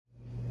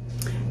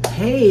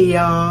Hey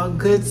y'all,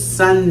 good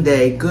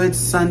Sunday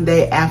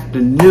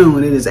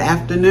afternoon. It is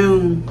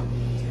afternoon.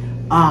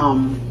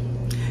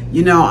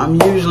 You know,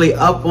 I'm usually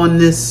up on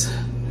this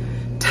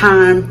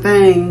time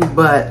thing,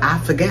 but I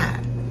forgot.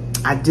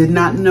 I did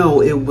not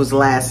know it was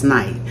last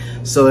night.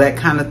 So that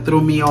kind of threw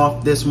me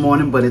off this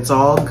morning, but it's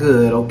all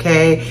good,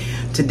 okay?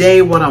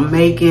 Today what I'm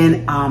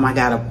making, I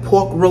got a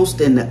pork roast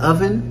in the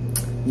oven.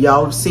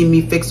 Y'all have seen me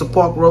fix a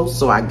pork roast,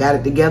 so I got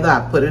it together.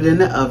 I put it in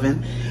the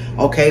oven.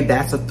 Okay,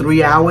 that's a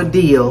 3-hour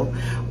deal.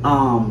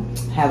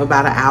 Have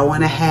about an hour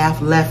and a half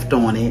left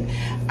on it.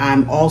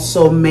 I'm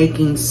also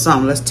making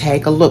some, let's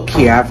take a look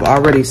here. I've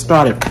already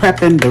started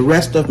prepping the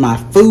rest of my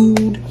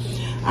food.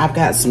 I've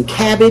got some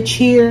cabbage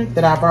here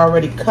that I've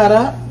already cut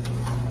up.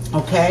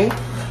 Okay,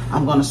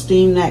 I'm gonna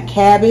steam that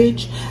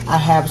cabbage. I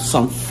have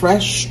some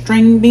fresh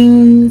string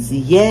beans.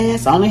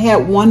 Yes, I only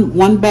had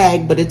one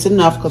bag, but it's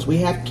enough because we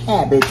have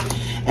cabbage.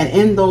 And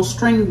in those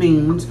string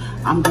beans,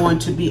 I'm going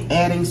to be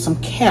adding some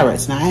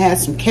carrots. Now, I had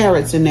some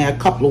carrots in there a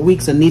couple of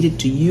weeks. I needed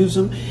to use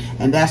them.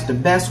 And that's the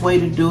best way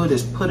to do it,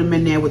 is put them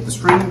in there with the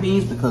string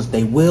beans, because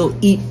they will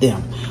eat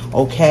them,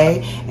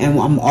 okay? And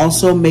I'm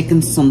also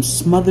making some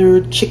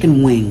smothered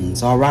chicken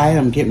wings, all right?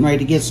 I'm getting ready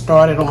to get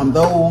started on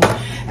those.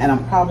 And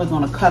I'm probably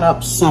going to cut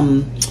up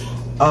some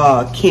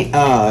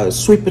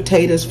sweet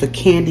potatoes for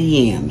candy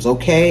yams,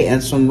 okay?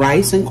 And some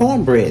rice and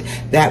cornbread.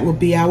 That will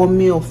be our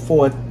meal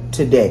for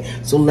today.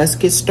 So let's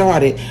get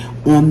started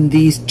on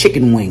these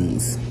chicken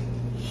wings.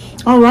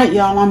 All right,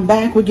 y'all, I'm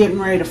back. We're getting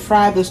ready to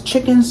fry this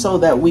chicken so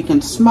that we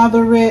can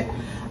smother it.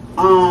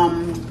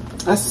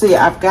 Let's see,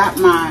 I've got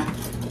my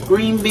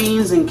green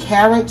beans and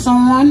carrots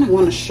on. I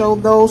want to show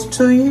those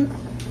to you.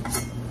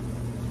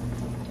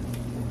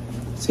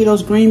 See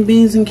those green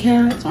beans and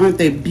carrots? Aren't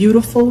they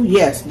beautiful?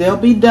 Yes, they'll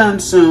be done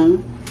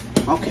soon.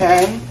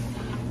 Okay,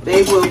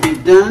 they will be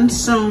done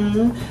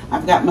soon.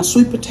 I've got my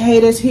sweet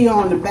potatoes here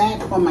on the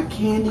back for my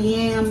candy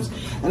yams.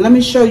 And let me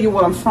show you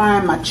what I'm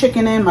frying my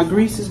chicken in. My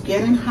grease is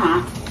getting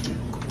hot.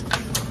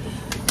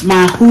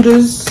 My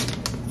Hooters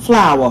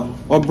flour,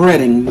 or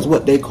breading is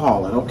what they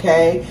call it,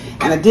 okay?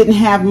 And I didn't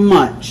have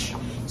much.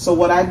 So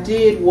what I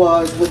did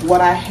was, with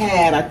what I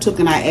had, I took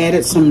and I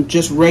added some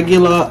just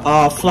regular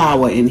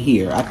flour in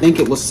here. I think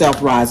it was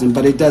self-rising,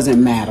 but it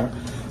doesn't matter,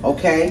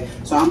 okay?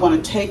 So I'm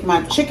gonna take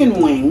my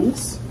chicken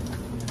wings,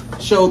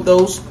 showed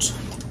those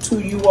to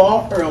you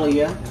all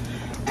earlier,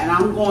 and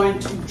I'm going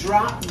to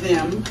drop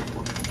them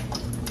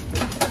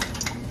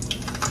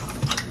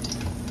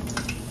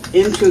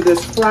into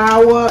this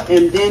flour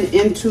and then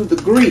into the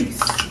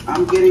grease.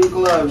 I'm getting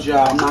gloves,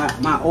 y'all.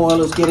 My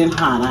oil is getting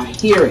hot. I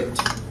hear it.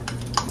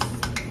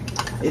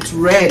 It's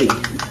ready.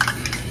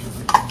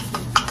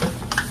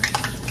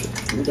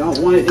 We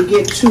don't want it to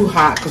get too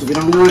hot because we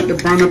don't want it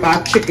to burn up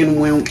our chicken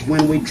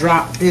when we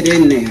drop it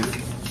in there.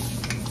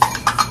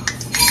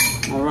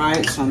 All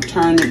right, so I'm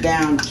turning it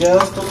down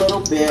just a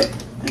little bit,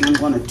 and I'm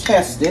going to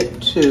test it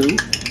too.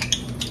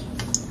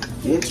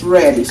 It's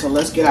ready. So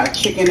let's get our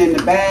chicken in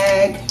the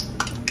bag.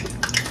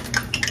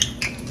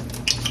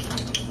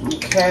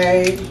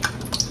 Okay,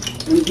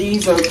 and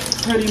these are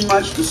pretty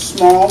much the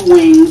small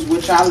wings,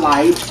 which I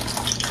like.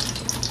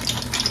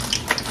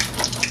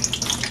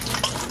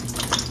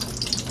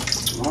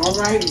 All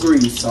right,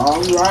 grease.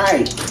 All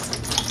right.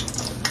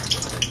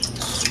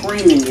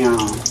 Screaming,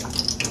 y'all.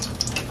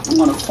 I'm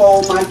going to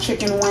fold my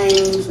chicken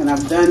wings, and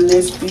I've done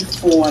this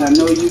before, and I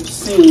know you've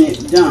seen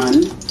it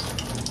done.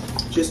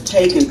 Just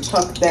take and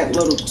tuck that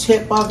little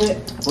tip of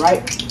it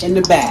right in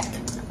the back.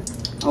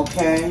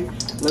 Okay,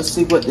 let's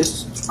see what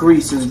this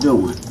grease is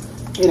doing.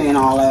 It ain't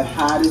all that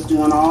hot. It's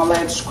doing all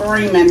that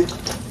screaming.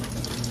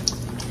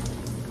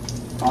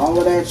 All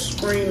of that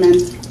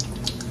screaming.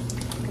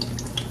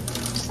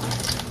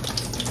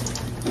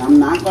 And I'm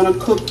not going to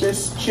cook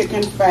this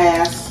chicken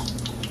fast.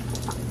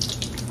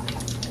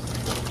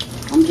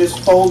 I'm just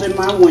folding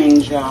my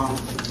wings, y'all.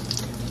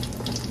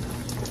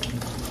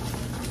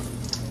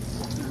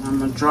 And I'm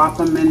going to drop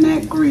them in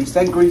that grease.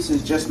 That grease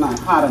is just not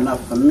hot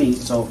enough for me,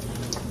 so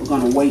we're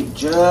going to wait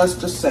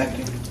just a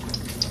second.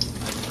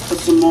 Put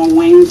some more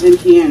wings in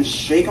here and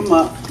shake them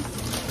up.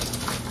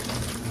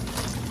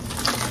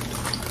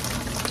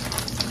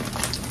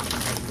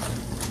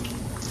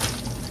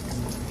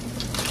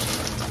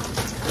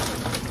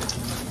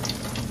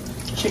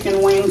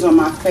 Chicken wings are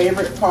my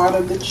favorite part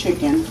of the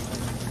chicken.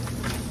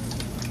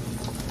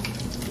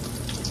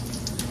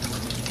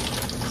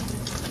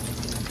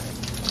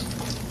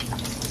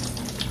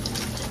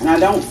 And I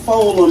don't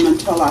fold them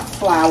until I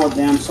flour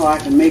them, so I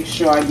can make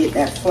sure I get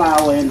that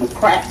flour in the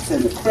cracks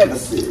and the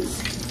crevices.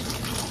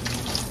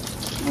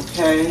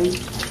 Okay,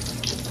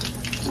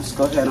 let's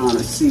go ahead on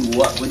and see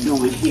what we're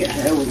doing here.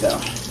 There we go.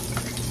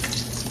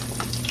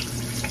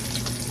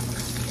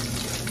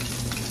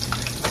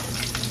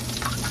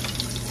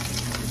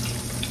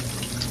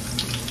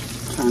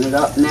 Turn it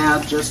up now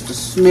just a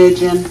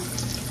smidgen.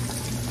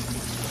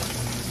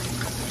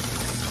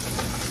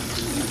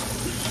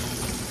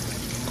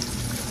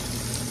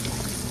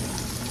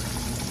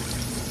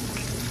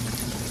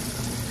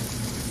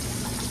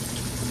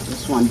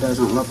 one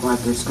doesn't look like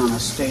it's going to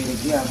stay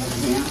together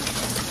here.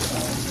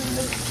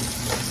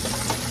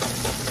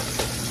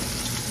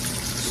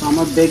 Some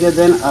are bigger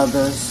than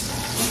others.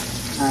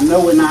 I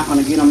know we're not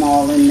going to get them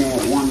all in there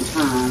at one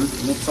time.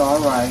 It's all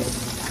right.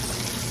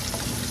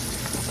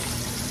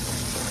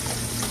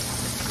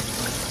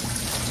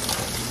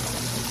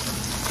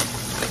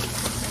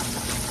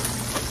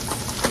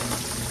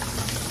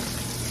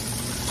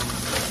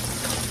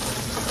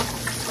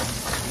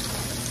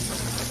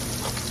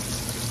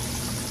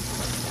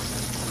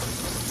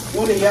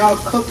 What are y'all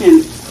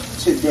cooking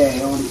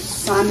today on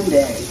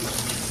Sunday?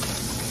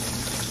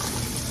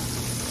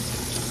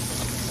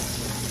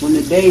 When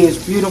the day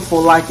is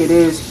beautiful like it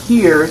is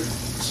here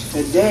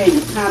today,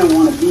 you kind of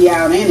want to be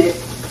out in it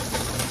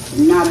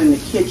and not in the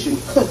kitchen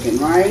cooking,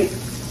 right?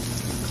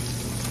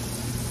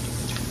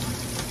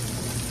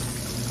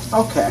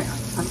 Okay,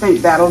 I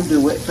think that'll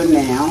do it for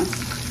now.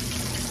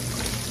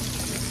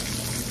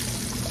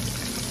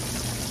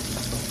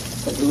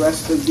 Put the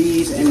rest of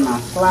these in my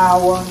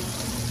flour.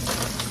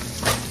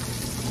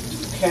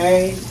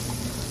 Okay.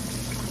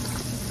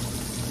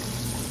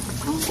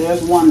 Oh,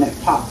 there's one that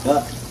popped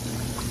up.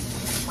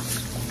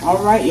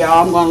 All right,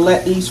 y'all, I'm going to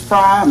let these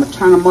fry. I'm going to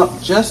turn them up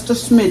just a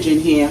smidgen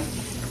here,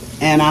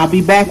 and I'll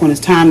be back when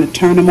it's time to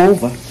turn them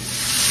over.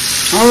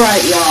 All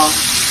right, y'all.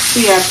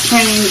 See, I've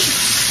changed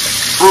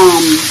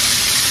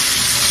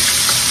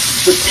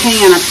the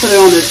pan. I put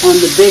it on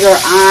the bigger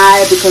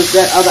eye because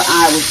that other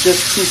eye was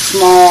just too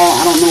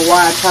small. I don't know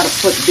why I try to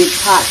put big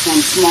pots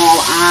on small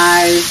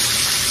eyes.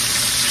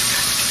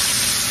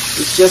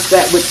 It's just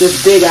that with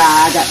this big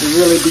eye, I got to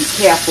really be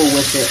careful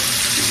with it.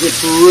 It's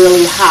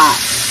really hot.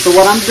 So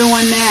what I'm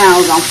doing now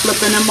is I'm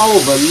flipping them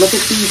over. Look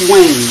at these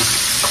wings.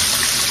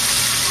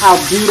 How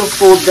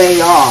beautiful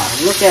they are.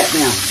 Look at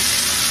them.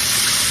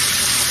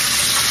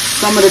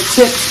 Some of the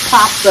tips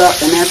popped up,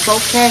 and that's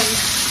okay.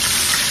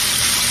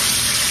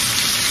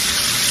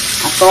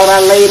 I thought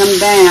I laid them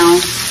down.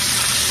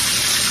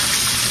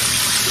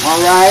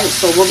 Alright,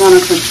 so we're going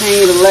to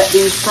continue to let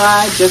these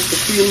fry just a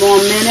few more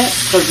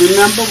minutes. Because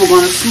remember, we're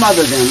going to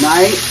smother them,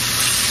 right?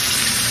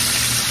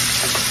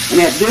 And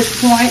at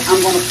this point,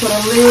 I'm going to put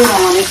a lid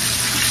on it.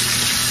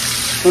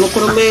 I'm going to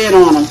put a lid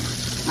on them.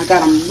 I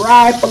got them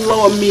right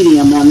below a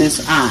medium on this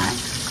eye.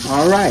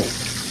 All right.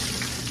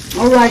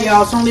 All right,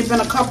 y'all. It's only been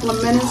a couple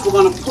of minutes. We're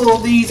going to pull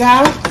these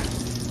out.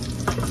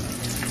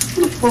 I'm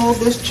going to pull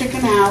this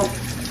chicken out,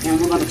 and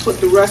we're going to put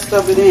the rest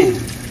of it in.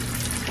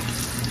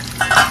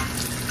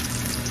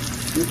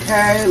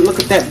 Okay, look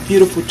at that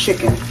beautiful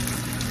chicken.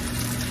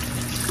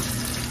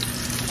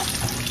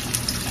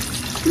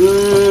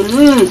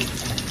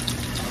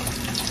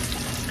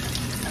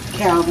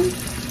 Calvin.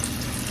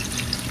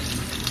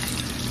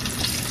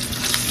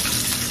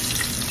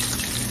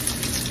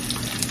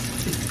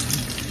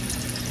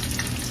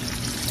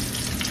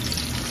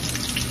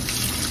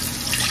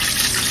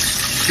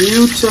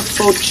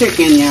 Beautiful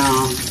chicken,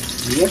 y'all.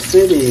 Yes,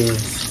 it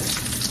is.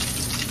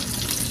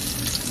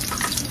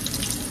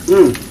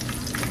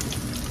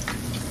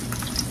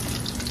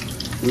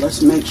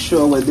 Let's make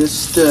sure where this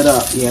stood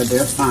up. Yeah,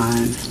 they're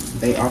fine.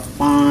 They are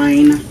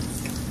fine.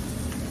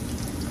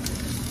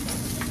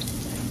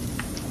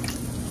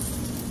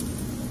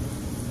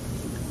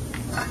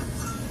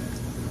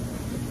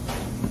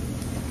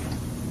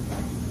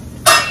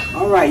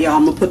 Alright, y'all,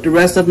 I'm going to put the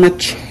rest of my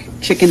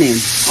chicken in.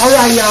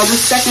 Alright, y'all,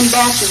 this second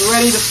batch is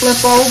ready to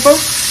flip over.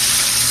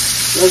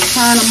 Let's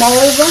turn them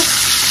over.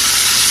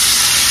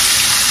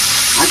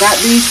 I got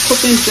these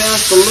cooking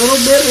just a little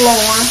bit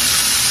lower,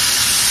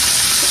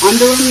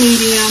 under a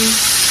medium.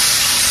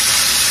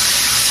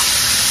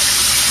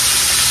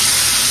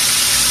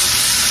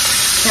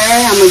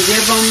 Okay, I'm going to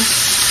give them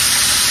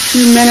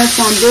 2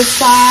 minutes on this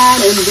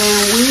side, and then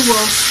we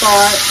will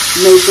start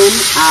making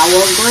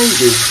our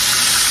gravy.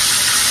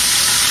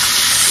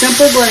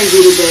 Simple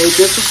gravy today,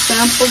 just a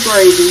simple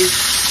gravy.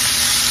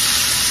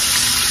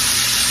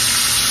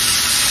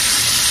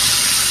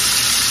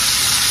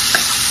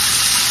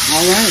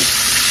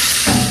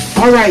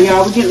 All right,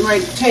 y'all, we're getting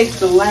ready to take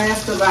the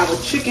last of our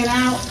chicken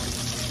out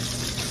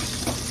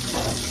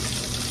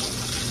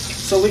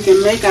so we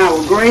can make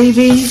our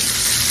gravy.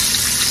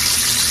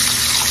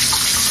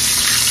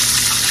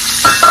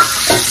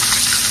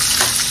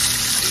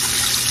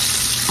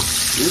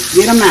 Let's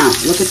get them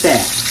out. Look at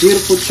that.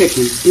 Beautiful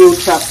chicken.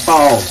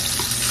 Beautiful.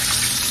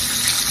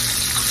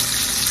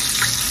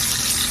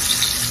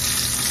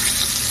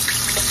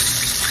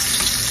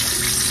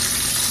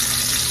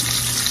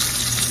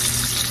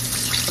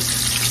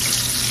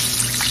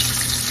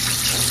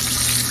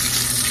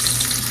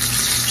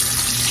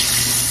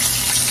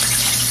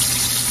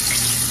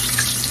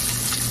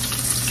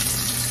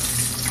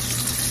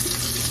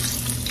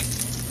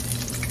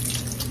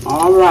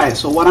 All right,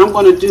 so what I'm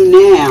going to do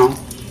now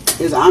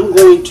is I'm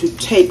going to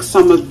take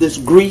some of this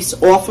grease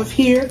off of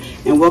here,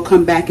 and we'll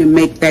come back and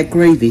make that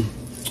gravy.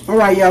 All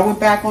right, y'all, we're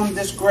back on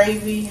this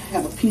gravy. I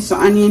have a piece of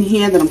onion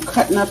here that I'm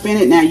cutting up in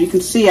it. Now, you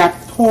can see I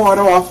poured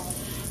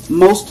off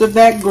most of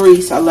that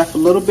grease. I left a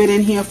little bit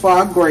in here for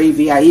our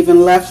gravy. I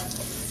even left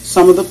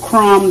some of the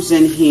crumbs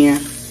in here.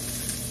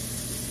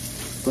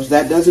 because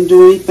that doesn't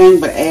do anything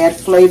but add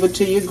flavor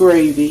to your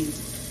gravy.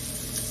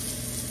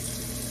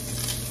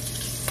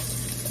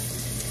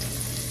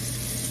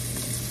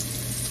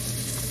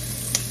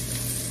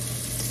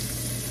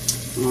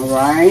 All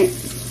right.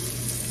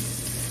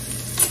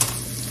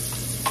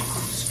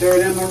 Stir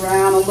them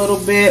around a little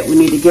bit. We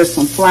need to get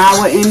some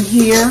flour in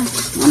here.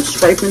 I'm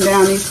scraping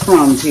down these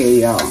crumbs here,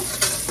 y'all.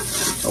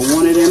 I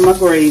want it in my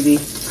gravy.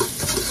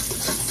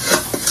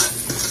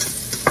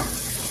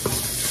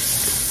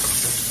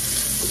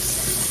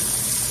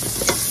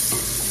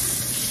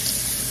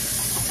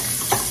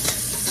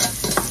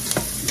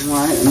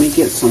 Alright, let me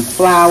get some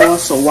flour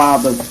so while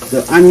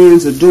the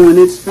onions are doing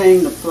its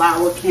thing, the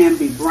flour can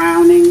be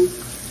browning.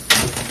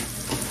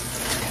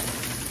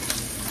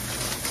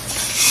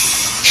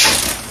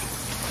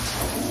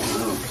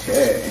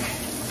 Okay,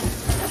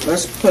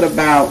 let's put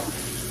about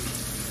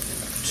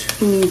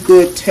 2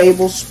 good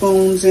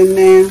tablespoons in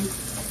there.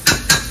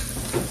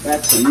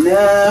 That's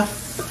enough.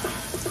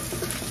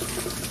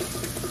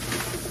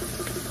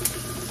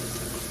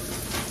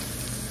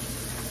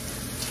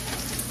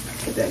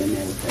 Put that in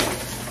there with that.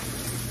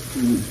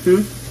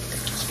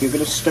 Let's give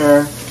it a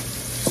stir.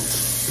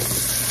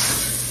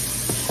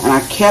 And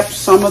I kept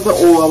some of the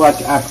oil.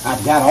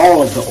 I've got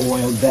all of the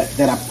oil that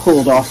I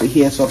pulled off of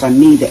here. So if I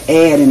need to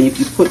add, and if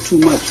you put too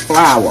much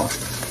flour,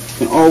 you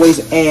can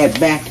always add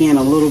back in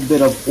a little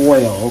bit of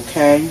oil,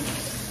 okay?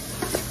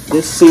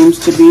 This seems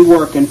to be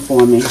working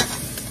for me.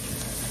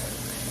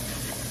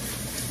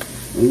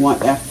 We want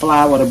that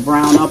flour to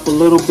brown up a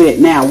little bit.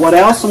 Now, what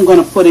else I'm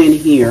going to put in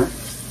here?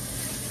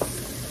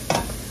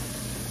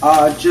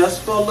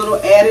 Just for a little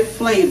added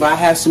flavor, I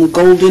have some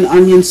golden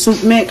onion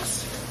soup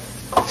mix.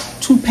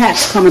 2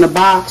 packs come in a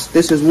box.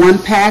 This is 1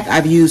 pack.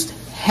 I've used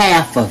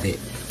half of it.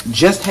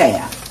 Just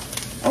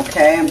half.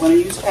 Okay, I'm going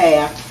to use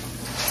half.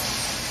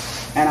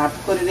 And I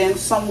put it in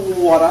some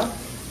water.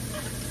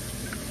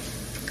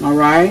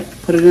 Alright,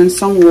 put it in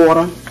some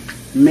water.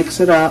 Mix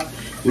it up.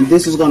 And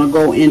this is going to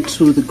go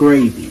into the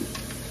gravy.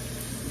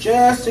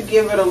 Just to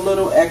give it a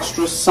little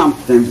extra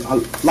something.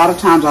 A lot of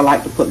times I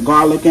like to put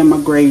garlic in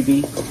my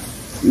gravy.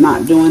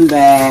 Not doing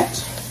that.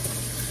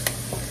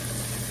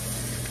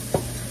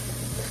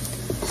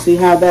 See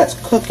how that's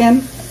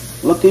cooking?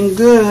 Looking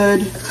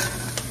good.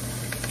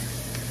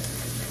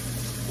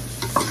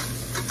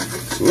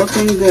 It's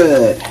looking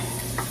good.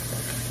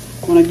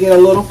 I'm going to get a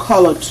little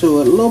color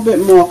to it, a little bit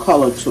more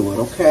color to it,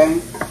 okay?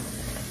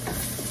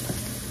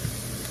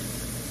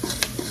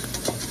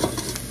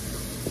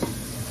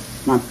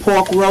 My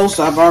pork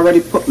roast, I've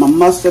already put my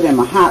mustard and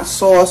my hot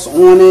sauce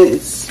on it.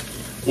 It's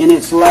in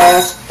its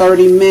last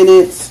 30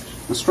 minutes.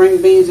 My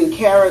string beans and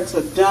carrots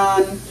are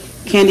done.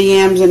 Candy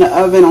yams in the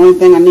oven. Only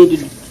thing I need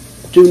to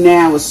do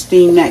now is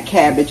steam that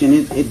cabbage, and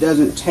it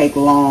doesn't take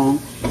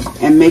long.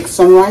 And make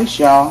some rice,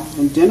 y'all,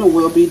 and dinner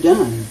will be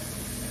done.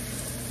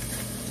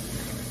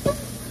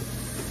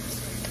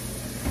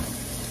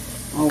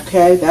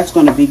 Okay, that's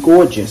going to be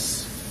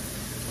gorgeous.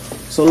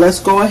 So let's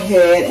go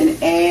ahead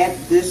and add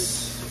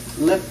this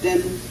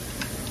Lipton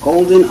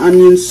golden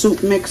onion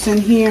soup mix in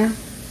here.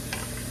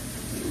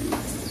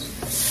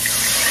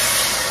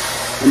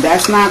 And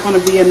that's not going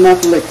to be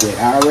enough liquid.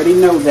 I already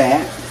know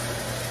that.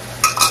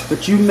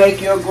 But you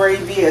make your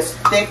gravy as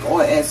thick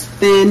or as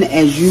thin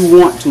as you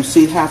want to.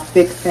 See how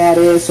thick that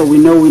is? So we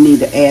know we need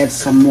to add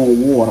some more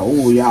water.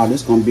 Oh, y'all,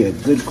 this is going to be a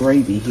good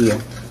gravy here.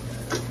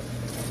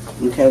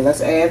 Okay,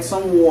 let's add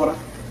some water.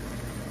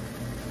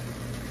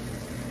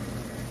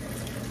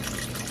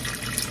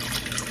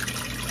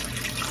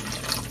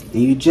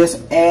 And you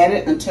just add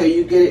it until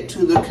you get it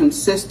to the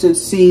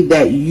consistency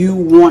that you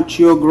want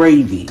your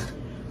gravy.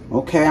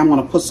 Okay, I'm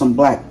going to put some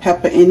black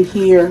pepper in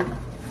here.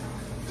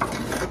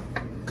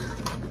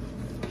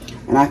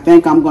 And I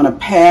think I'm going to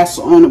pass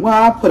on, well,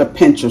 I'll put a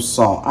pinch of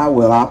salt.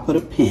 I'll put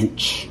a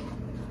pinch.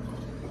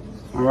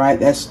 All right,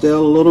 that's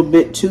still a little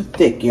bit too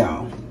thick,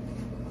 y'all.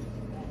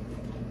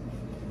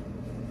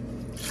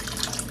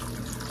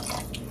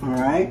 All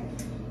right.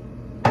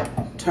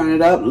 Turn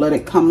it up, let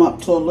it come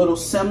up to a little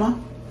simmer.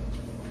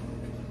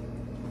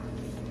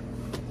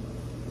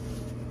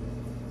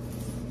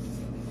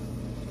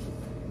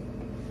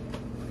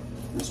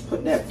 Let's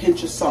put that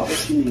pinch of salt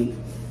that you need.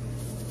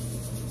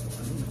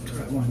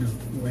 Try one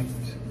of the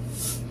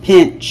wings.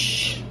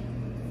 Pinch.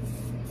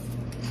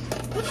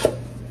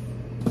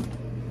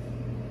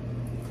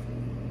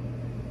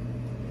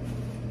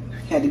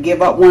 Had to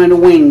give up one of the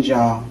wings,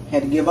 y'all.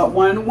 Had to give up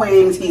one of the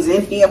wings. He's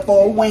in here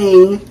for a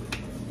wing.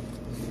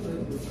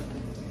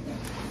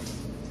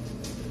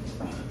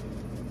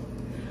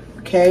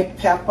 Okay,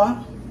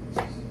 pepper.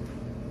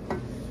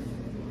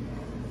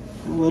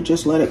 And we'll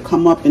just let it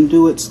come up and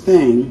do its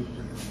thing.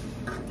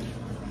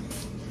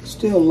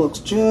 Still looks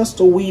just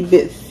a wee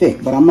bit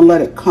thick, but I'm going to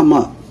let it come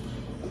up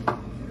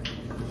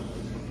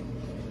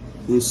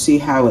and see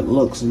how it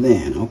looks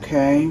then,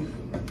 okay?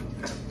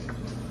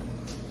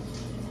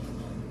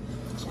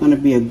 It's going to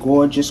be a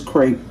gorgeous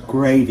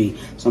gravy.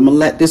 So I'm going to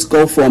let this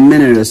go for a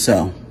minute or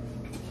so.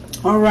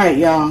 All right,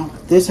 y'all.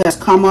 This has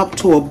come up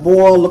to a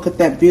boil. Look at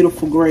that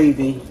beautiful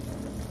gravy.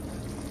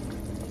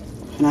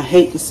 And I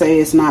hate to say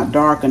it's not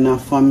dark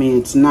enough for me.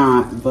 It's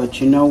not. But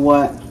you know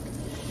what?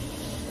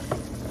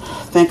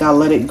 I think I'll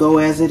let it go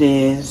as it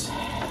is.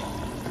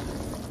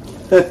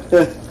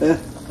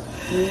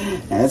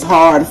 That's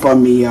hard for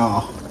me,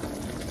 y'all.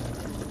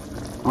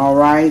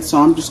 Alright, so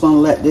I'm just going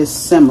to let this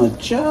simmer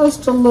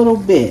just a little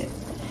bit.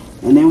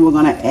 And then we're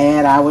going to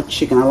add our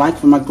chicken. I like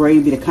for my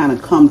gravy to kind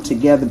of come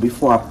together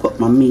before I put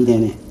my meat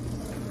in it.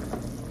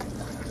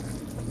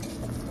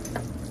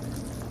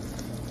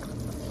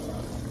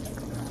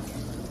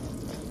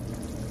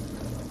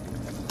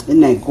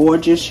 Isn't that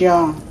gorgeous,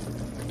 y'all?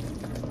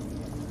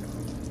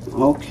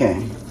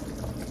 Okay.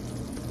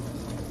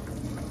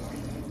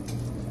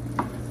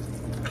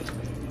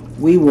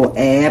 We will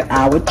add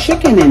our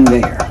chicken in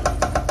there.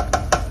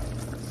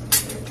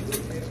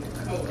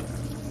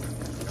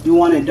 You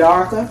want it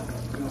darker?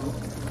 No.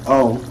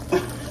 Oh.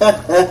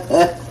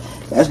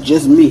 That's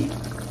just me.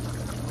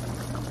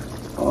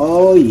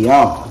 Oh,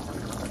 y'all.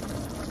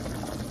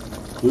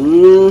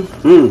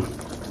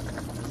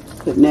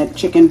 Putting that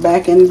chicken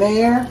back in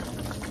there.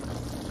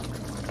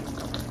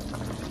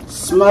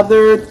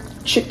 Smothered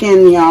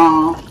chicken,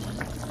 y'all.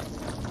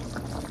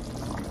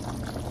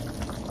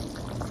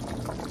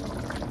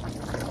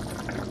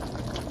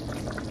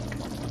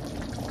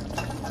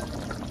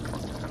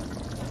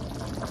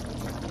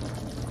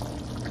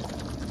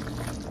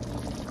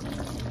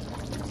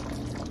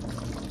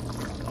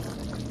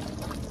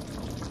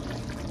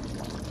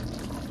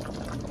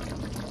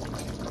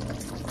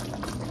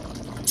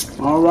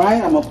 All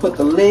right, I'm gonna put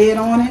the lid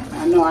on it.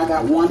 I know I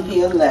got one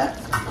here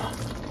left.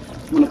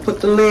 I'm gonna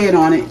put the lid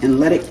on it and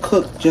let it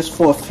cook just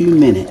for a few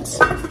minutes.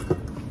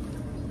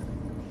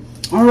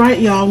 All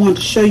right, y'all, I want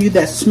to show you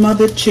that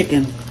smothered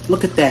chicken.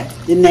 Look at that.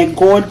 Isn't that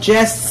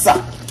gorgeous?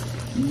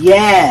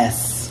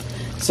 Yes.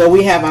 So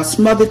we have our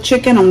smothered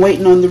chicken. I'm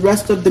waiting on the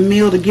rest of the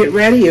meal to get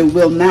ready. It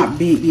will not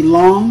be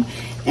long.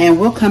 And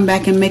we'll come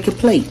back and make a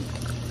plate.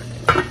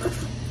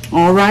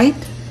 All right.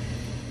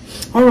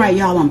 All right,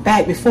 y'all, I'm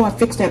back. Before I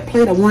fix that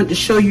plate, I wanted to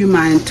show you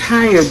my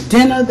entire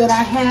dinner that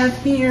I have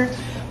here.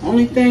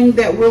 Only thing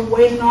that we're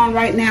waiting on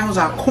right now is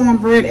our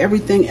cornbread.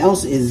 Everything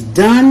else is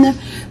done.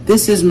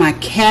 This is my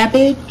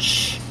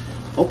cabbage.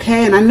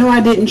 Okay, and I know I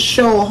didn't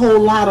show a whole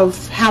lot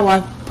of how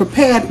I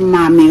prepared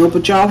my meal,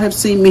 but y'all have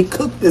seen me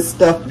cook this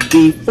stuff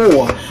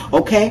before.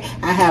 Okay,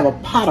 I have a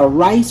pot of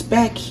rice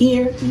back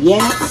here.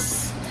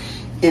 Yes.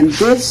 And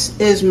this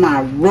is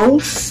my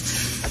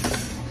roast,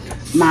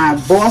 my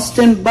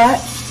Boston butt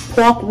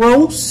pork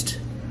roast.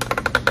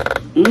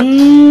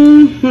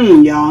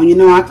 Y'all, you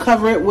know I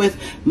cover it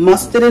with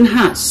mustard and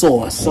hot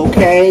sauce,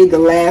 okay? The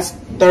last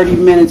 30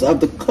 minutes of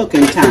the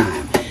cooking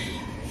time.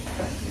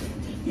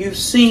 You've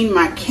seen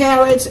my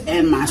carrots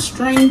and my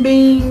string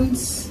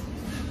beans.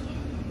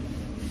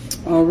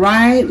 All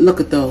right,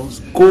 look at those.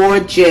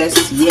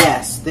 Gorgeous.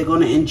 Yes, they're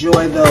going to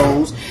enjoy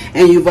those.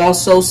 And you've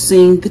also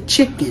seen the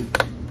chicken.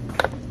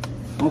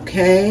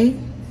 Okay?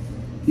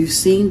 You've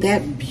seen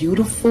that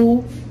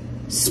beautiful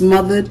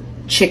smothered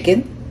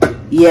chicken.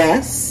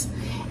 Yes.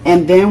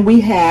 And then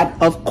we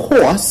have, of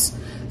course,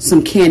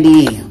 some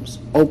candy yams.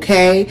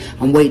 Okay?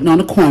 I'm waiting on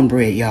the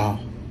cornbread, y'all.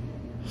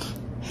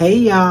 Hey,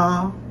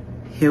 y'all.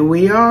 Here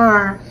we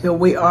are. Here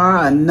we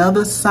are.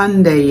 Another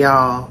Sunday,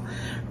 y'all.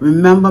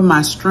 Remember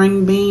my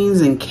string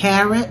beans and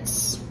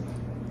carrots?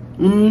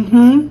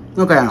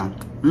 Look at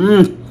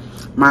them.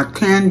 My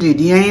candied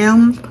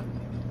yams.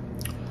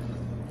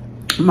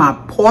 My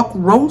pork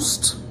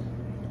roast.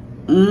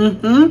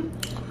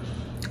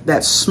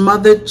 That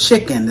smothered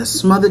chicken, the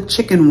smothered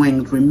chicken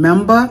wings.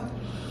 Remember,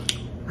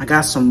 I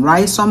got some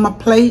rice on my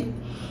plate,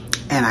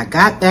 and I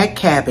got that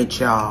cabbage,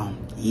 y'all.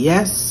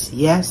 Yes,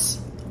 yes.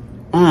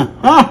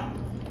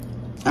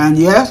 And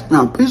yes,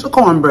 now a piece of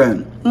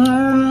cornbread.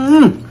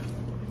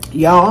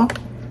 Y'all,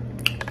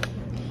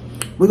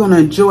 we're gonna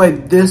enjoy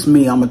this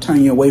meal. I'm gonna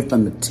turn you away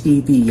from the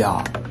TV,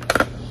 y'all.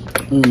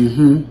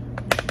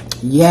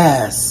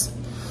 Yes,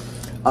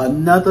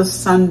 another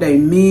Sunday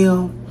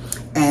meal.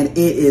 And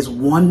it is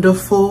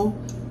wonderful.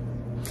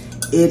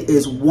 It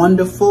is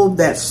wonderful.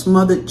 That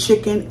smothered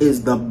chicken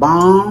is the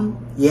bomb.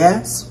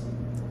 Yes.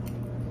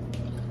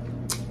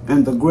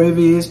 And the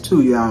gravy is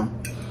too, y'all.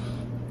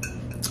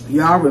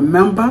 Y'all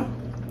remember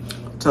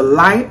to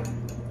like,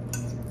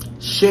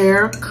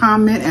 share,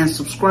 comment, and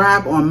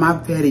subscribe on my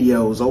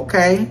videos,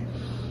 okay?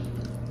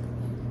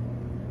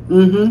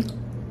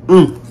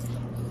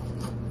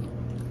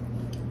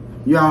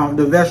 Y'all,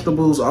 the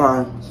vegetables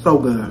are so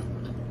good.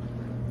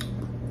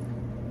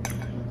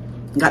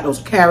 Got those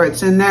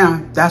carrots in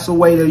there. That's a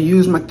way to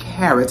use my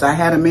carrots. I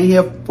had them in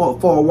here for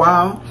a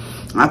while.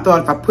 I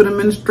thought if I put them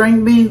in the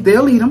string beans,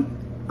 they'll eat them.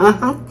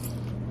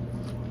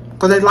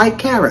 Because they like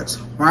carrots,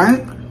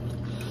 right?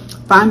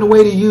 Find a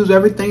way to use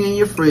everything in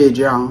your fridge,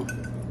 y'all,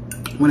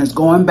 when it's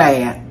going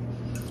bad.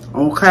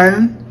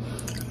 Okay?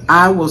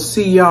 I will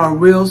see y'all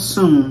real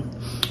soon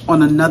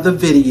on another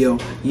video.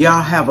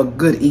 Y'all have a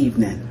good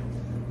evening.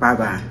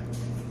 Bye-bye.